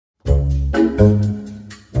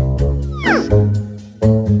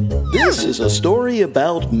This is a story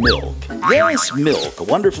about milk. Yes, milk.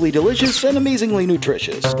 Wonderfully delicious and amazingly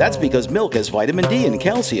nutritious. That's because milk has vitamin D and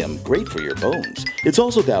calcium, great for your bones. It's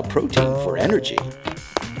also got protein for energy.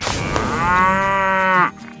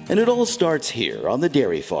 And it all starts here on the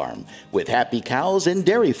dairy farm, with happy cows and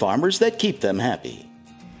dairy farmers that keep them happy.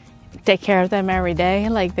 Take care of them every day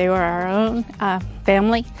like they were our own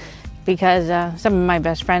family, because some of my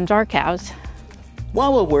best friends are cows.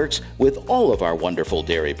 Wawa works with all of our wonderful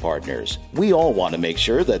dairy partners. We all want to make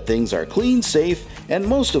sure that things are clean, safe, and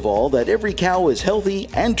most of all, that every cow is healthy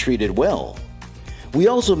and treated well. We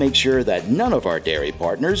also make sure that none of our dairy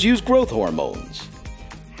partners use growth hormones.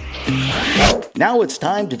 Now it's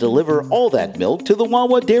time to deliver all that milk to the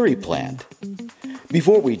Wawa dairy plant.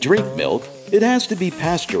 Before we drink milk, it has to be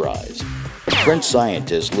pasteurized. French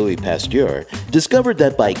scientist Louis Pasteur discovered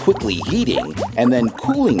that by quickly heating and then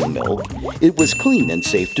cooling milk, it was clean and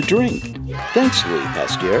safe to drink. Thanks, Louis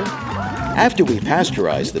Pasteur. After we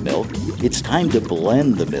pasteurize the milk, it's time to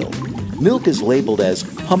blend the milk. Milk is labeled as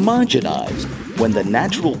homogenized when the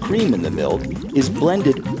natural cream in the milk is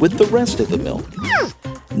blended with the rest of the milk.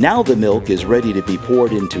 Now the milk is ready to be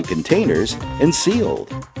poured into containers and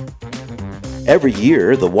sealed. Every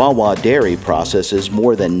year, the Wawa dairy processes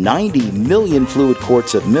more than 90 million fluid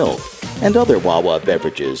quarts of milk and other Wawa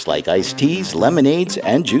beverages like iced teas, lemonades,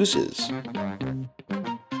 and juices.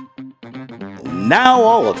 Now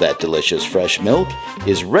all of that delicious fresh milk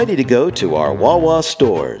is ready to go to our Wawa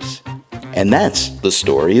stores. And that's the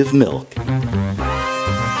story of milk.